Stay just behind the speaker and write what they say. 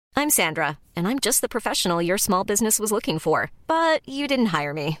I'm Sandra, and I'm just the professional your small business was looking for. But you didn't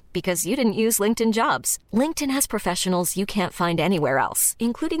hire me because you didn't use LinkedIn Jobs. LinkedIn has professionals you can't find anywhere else,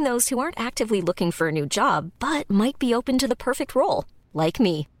 including those who aren't actively looking for a new job, but might be open to the perfect role, like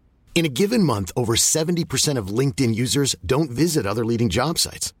me. In a given month, over 70% of LinkedIn users don't visit other leading job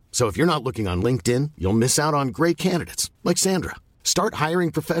sites. So if you're not looking on LinkedIn, you'll miss out on great candidates like Sandra. Start hiring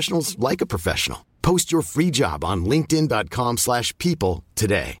professionals like a professional. Post your free job on linkedin.com/people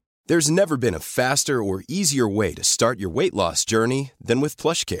today. There's never been a faster or easier way to start your weight loss journey than with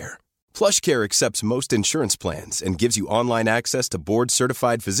PlushCare. PlushCare accepts most insurance plans and gives you online access to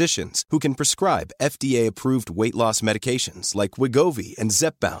board-certified physicians who can prescribe FDA-approved weight loss medications like Wegovy and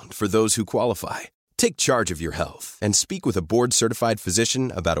Zepbound for those who qualify. Take charge of your health and speak with a board-certified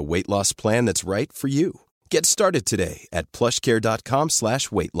physician about a weight loss plan that's right for you. Get started today at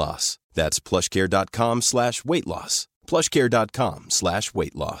plushcare.com/weight loss. That's plushcare.com/weight loss.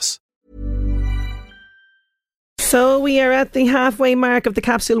 plushcare.com/weight loss. So we are at the halfway mark of the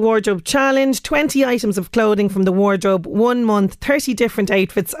Capsule Wardrobe Challenge. 20 items of clothing from the wardrobe, 1 month, 30 different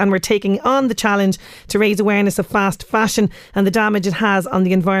outfits, and we're taking on the challenge to raise awareness of fast fashion and the damage it has on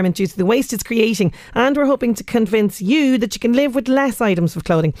the environment due to the waste it's creating. And we're hoping to convince you that you can live with less items of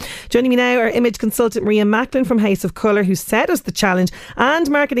clothing. Joining me now are image consultant Maria Macklin from House of Colour, who set us the challenge, and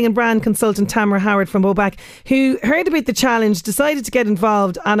marketing and brand consultant Tamara Howard from Boback, who heard about the challenge, decided to get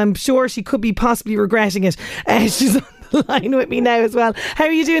involved, and I'm sure she could be possibly regretting it. She's on the line with me now as well. How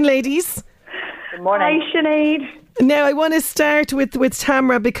are you doing, ladies? Good morning. Hi, Sinead. Now, I want to start with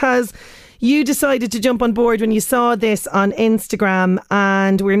Tamara, because you decided to jump on board when you saw this on Instagram,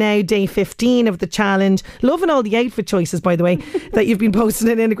 and we're now day 15 of the challenge. Loving all the outfit choices, by the way, that you've been posting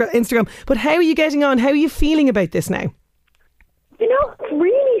on Instagram. But how are you getting on? How are you feeling about this now? You know, it's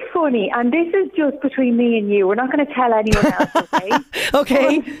really funny, and this is just between me and you. We're not going to tell anyone else, okay?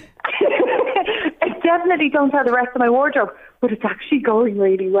 Okay. I definitely don't tell the rest of my wardrobe, but it's actually going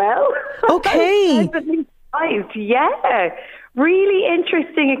really well. Okay. Yeah. Really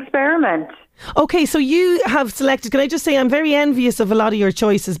interesting experiment. Okay, so you have selected, can I just say I'm very envious of a lot of your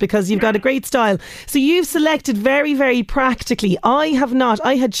choices because you've got a great style. So you've selected very, very practically. I have not.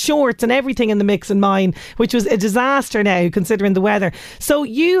 I had shorts and everything in the mix in mine, which was a disaster now considering the weather. So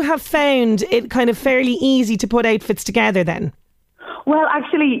you have found it kind of fairly easy to put outfits together then? Well,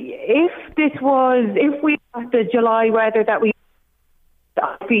 actually, if we had the July weather that we,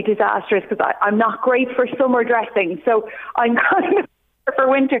 that would be disastrous, because I'm not great for summer dressing, so I'm kind of for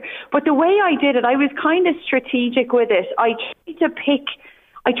winter. But the way I did it, I was kind of strategic with it. I tried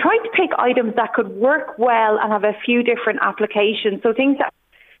to pick items that could work well and have a few different applications, so things that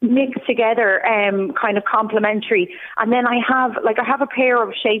mix together, kind of complementary. And then I have a pair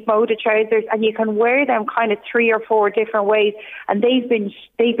of Shape Moda trousers, and you can wear them kind of 3 or 4 different ways, and they've been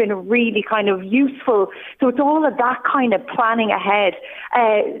really kind of useful. So it's all of that kind of planning ahead.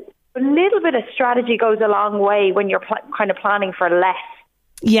 A little bit of strategy goes a long way when you're kind of planning for less.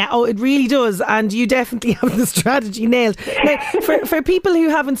 Yeah, oh, it really does. And you definitely have the strategy nailed. Now, for people who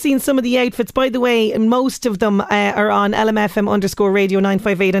haven't seen some of the outfits, by the way, most of them are on LMFM_radio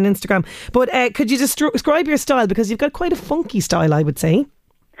 958 on Instagram. But could you just describe your style? Because you've got quite a funky style, I would say.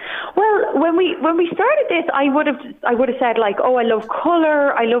 Well, when we started this, I would have said like, oh, I love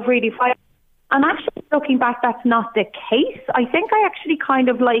colour, I love really fire. And actually, looking back, that's not the case. I think I actually kind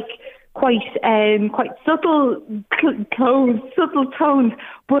of like quite subtle clothes, subtle tones,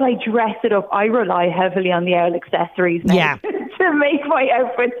 but I dress it up. I rely heavily on the Earl accessories now to make my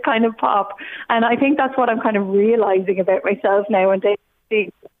outfits kind of pop. And I think that's what I'm kind of realising about myself now and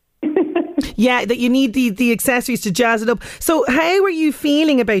dating. Yeah, that you need the accessories to jazz it up. So how are you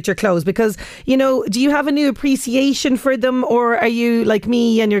feeling about your clothes? Because, you know, do you have a new appreciation for them, or are you like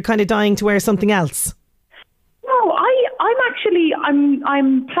me and you're kind of dying to wear something else? No,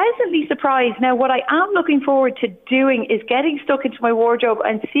 I'm pleasantly surprised. Now, what I am looking forward to doing is getting stuck into my wardrobe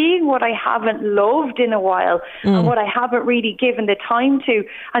and seeing what I haven't loved in a while and what I haven't really given the time to,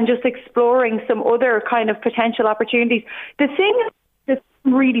 and just exploring some other kind of potential opportunities. The thing that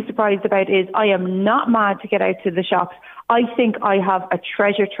I'm really surprised about is I am not mad to get out to the shops. I think I have a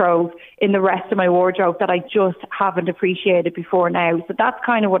treasure trove in the rest of my wardrobe that I just haven't appreciated before now. So that's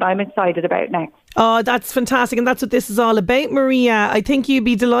kind of what I'm excited about next. Oh, that's fantastic. And that's what this is all about, Maria. I think you'd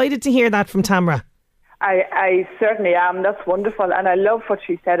be delighted to hear that from Tamara. I certainly am. That's wonderful. And I love what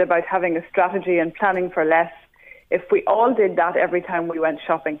she said about having a strategy and planning for less. If we all did that every time we went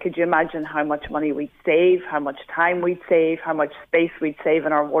shopping, could you imagine how much money we'd save, how much time we'd save, how much space we'd save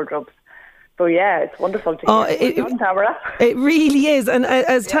in our wardrobes? So yeah, it's wonderful to hear from Tamara. It really is. And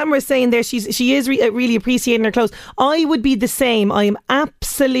as Tamara's saying there, she is really appreciating her clothes. I would be the same. I am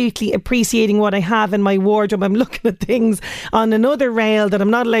absolutely appreciating what I have in my wardrobe. I'm looking at things on another rail that I'm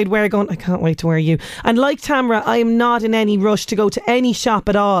not allowed to wear, going, I can't wait to wear you. And like Tamara, I am not in any rush to go to any shop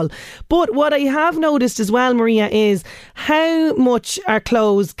at all. But what I have noticed as well, Maria, is how much our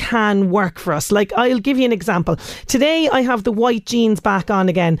clothes can work for us. Like, I'll give you an example. Today I have the white jeans back on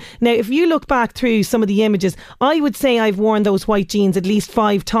again. Now, if you look back through some of the images, I would say I've worn those white jeans at least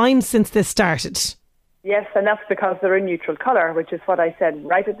 5 times since this started. Yes, and that's because they're a neutral colour, which is what I said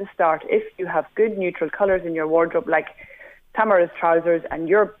right at the start. If you have good neutral colours in your wardrobe, like Tamara's trousers and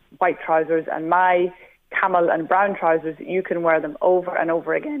your white trousers and my camel and brown trousers, you can wear them over and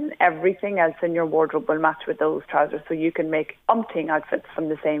over again, and everything else in your wardrobe will match with those trousers, so you can make umpteen outfits from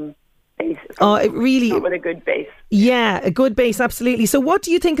the same base. It really, with a good base. Yeah, a good base, absolutely. So what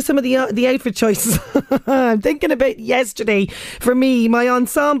do you think of some of the outfit choices? I'm thinking about yesterday. For me, my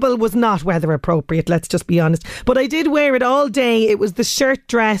ensemble was not weather appropriate, let's just be honest. But I did wear it all day. It was the shirt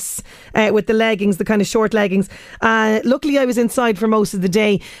dress with the leggings, the kind of short leggings. Luckily, I was inside for most of the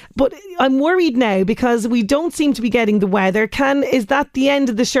day. But I'm worried now because we don't seem to be getting the weather. Is that the end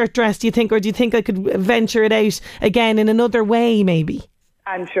of the shirt dress, do you think? Or do you think I could venture it out again in another way, maybe?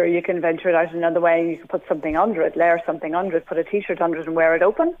 I'm sure you can venture it out another way. You can put something under it, layer something under it, put a t-shirt under it and wear it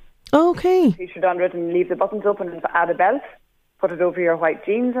open. Okay. Put a t-shirt under it and leave the buttons open and add a belt. Put it over your white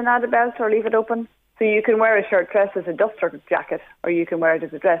jeans and add a belt, or leave it open. So you can wear a shirt dress as a duster jacket, or you can wear it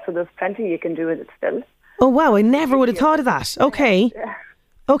as a dress. So there's plenty you can do with it still. Oh wow, I never would have thought of that. Okay. Yeah.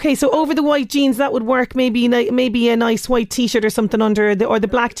 Okay, so over the white jeans, that would work. Maybe a nice white t-shirt or something under, or the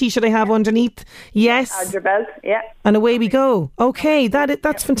black t-shirt I have underneath. Yes. Add your belt, yeah. And away we go. Okay,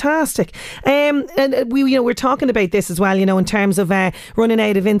 that's fantastic. And we're talking about this as well, in terms of running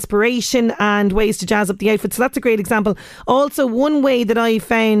out of inspiration and ways to jazz up the outfit. So that's a great example. Also, one way that I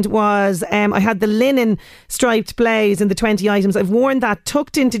found was I had the linen striped blouse in the 20 items. I've worn that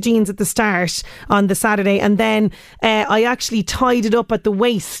tucked into jeans at the start on the Saturday, and then I actually tied it up at the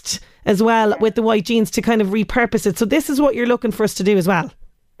waist as well with the white jeans to kind of repurpose it. So this is what you're looking for us to do as well.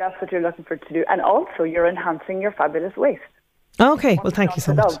 That's what you're looking for to do. And also you're enhancing your fabulous waist. Okay, well thank you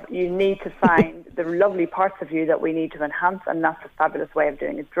so much. You need to find the lovely parts of you that we need to enhance, and that's a fabulous way of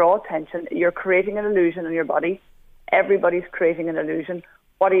doing it. Draw attention. You're creating an illusion on your body. Everybody's creating an illusion.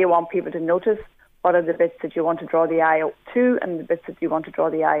 What do you want people to notice? What are the bits that you want to draw the eye to and the bits that you want to draw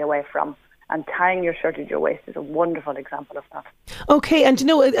the eye away from? And tying your shirt at your waist is a wonderful example of that. Okay, and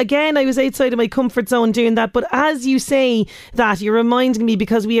again, I was outside of my comfort zone doing that, but as you say that, you're reminding me,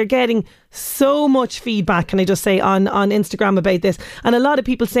 because we are getting so much feedback, can I just say, on Instagram about this, and a lot of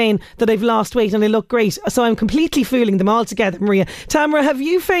people saying that I've lost weight and I look great, so I'm completely fooling them all together, Maria. Tamara, have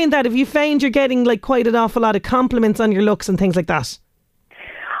you found that? Have you found you're getting like quite an awful lot of compliments on your looks and things like that?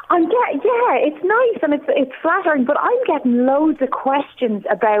 Yeah, it's nice and it's flattering, but I'm getting loads of questions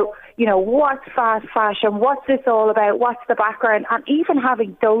about, what's fast fashion, what's this all about, what's the background, and even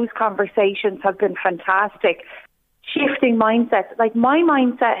having those conversations have been fantastic. Shifting mindsets, like my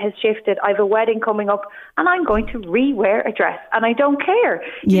mindset has shifted. I have a wedding coming up and I'm going to re-wear a dress and I don't care.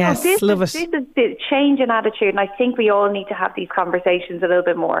 Yes, love it. This is the change in attitude, and I think we all need to have these conversations a little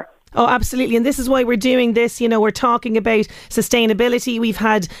bit more. Oh, absolutely. And this is why we're doing this. We're talking about sustainability. We've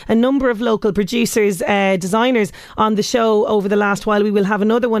had a number of local producers, designers on the show over the last while. We will have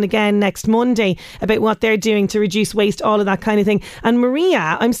another one again next Monday about what they're doing to reduce waste, all of that kind of thing. And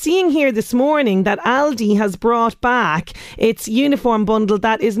Maria, I'm seeing here this morning that Aldi has brought back its uniform bundle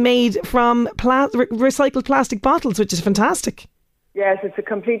that is made from recycled plastic bottles, which is fantastic. Yes, it's a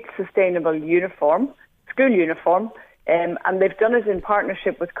complete sustainable uniform, school uniform. And they've done it in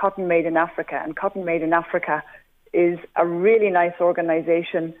partnership with Cotton Made in Africa. And Cotton Made in Africa is a really nice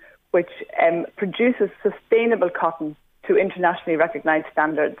organisation which produces sustainable cotton to internationally recognised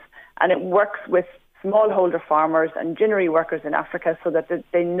standards. And it works with smallholder farmers and ginnery workers in Africa so that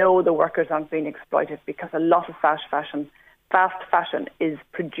they know the workers aren't being exploited, because a lot of fast fashion is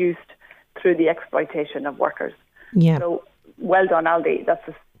produced through the exploitation of workers. Yeah. So well done, Aldi. That's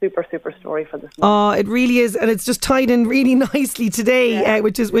a super story for this month. Oh, it really is, and it's just tied in really nicely today,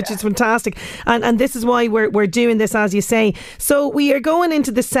 which is fantastic. And this is why we're doing this, as you say. So we are going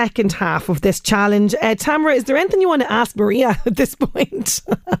into the second half of this challenge. Tamara, is there anything you want to ask Maria at this point?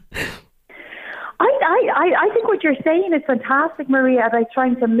 I think what you're saying is fantastic, Maria, about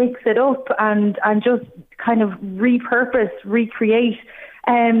trying to mix it up and just kind of repurpose, recreate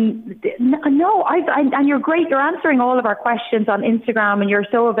No, and you're great. You're answering all of our questions on Instagram, and you're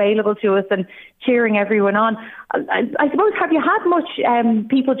so available to us and cheering everyone on. I suppose, have you had much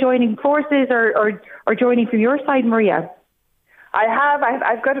people joining forces or joining from your side, Maria? I have.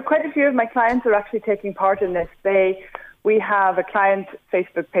 I've got quite a few of my clients are actually taking part in this. We have a client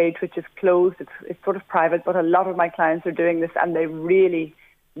Facebook page which is closed. It's sort of private, but a lot of my clients are doing this, and they really,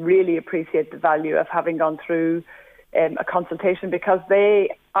 really appreciate the value of having gone through a consultation, because they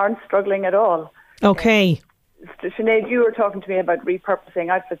aren't struggling at all. Okay. Sinead, you were talking to me about repurposing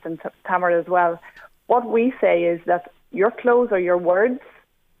outfits, and Tamara as well. What we say is that your clothes are your words,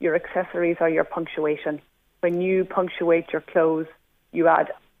 your accessories are your punctuation. When you punctuate your clothes, you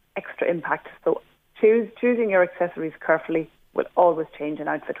add extra impact. So choosing your accessories carefully will always change an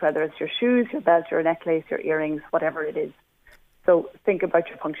outfit, whether it's your shoes, your belt, your necklace, your earrings, whatever it is. So think about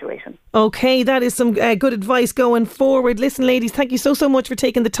your punctuation. Okay, that is some good advice going forward. Listen, ladies, thank you so much for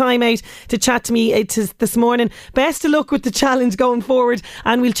taking the time out to chat to me this morning. Best of luck with the challenge going forward,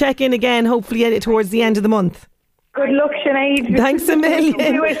 and we'll check in again hopefully towards the end of the month. Good luck, Sinead. Thanks a million.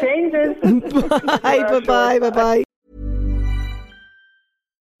 Bye.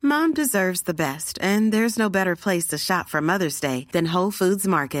 Mom deserves the best, and there's no better place to shop for Mother's Day than Whole Foods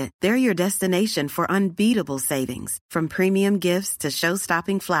Market. They're your destination for unbeatable savings, from premium gifts to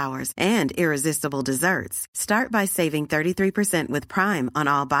show-stopping flowers and irresistible desserts. Start by saving 33% with Prime on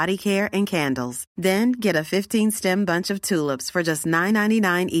all body care and candles. Then get a 15-stem bunch of tulips for just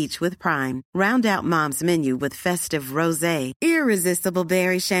 $9.99 each with Prime. Round out Mom's menu with festive rosé, irresistible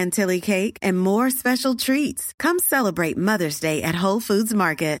berry chantilly cake, and more special treats. Come celebrate Mother's Day at Whole Foods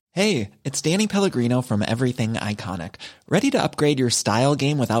Market. Hey, it's Danny Pellegrino from Everything Iconic. Ready to upgrade your style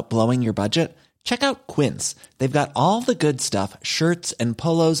game without blowing your budget? Check out Quince. They've got all the good stuff, shirts and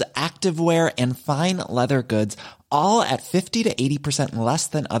polos, activewear, and fine leather goods, all at 50 to 80% less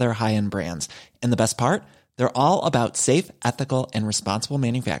than other high-end brands. And the best part? They're all about safe, ethical, and responsible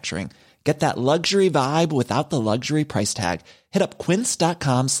manufacturing. Get that luxury vibe without the luxury price tag. Hit up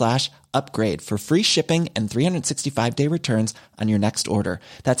quince.com/upgrade for free shipping and 365-day returns on your next order.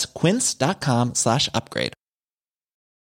 That's quince.com/upgrade.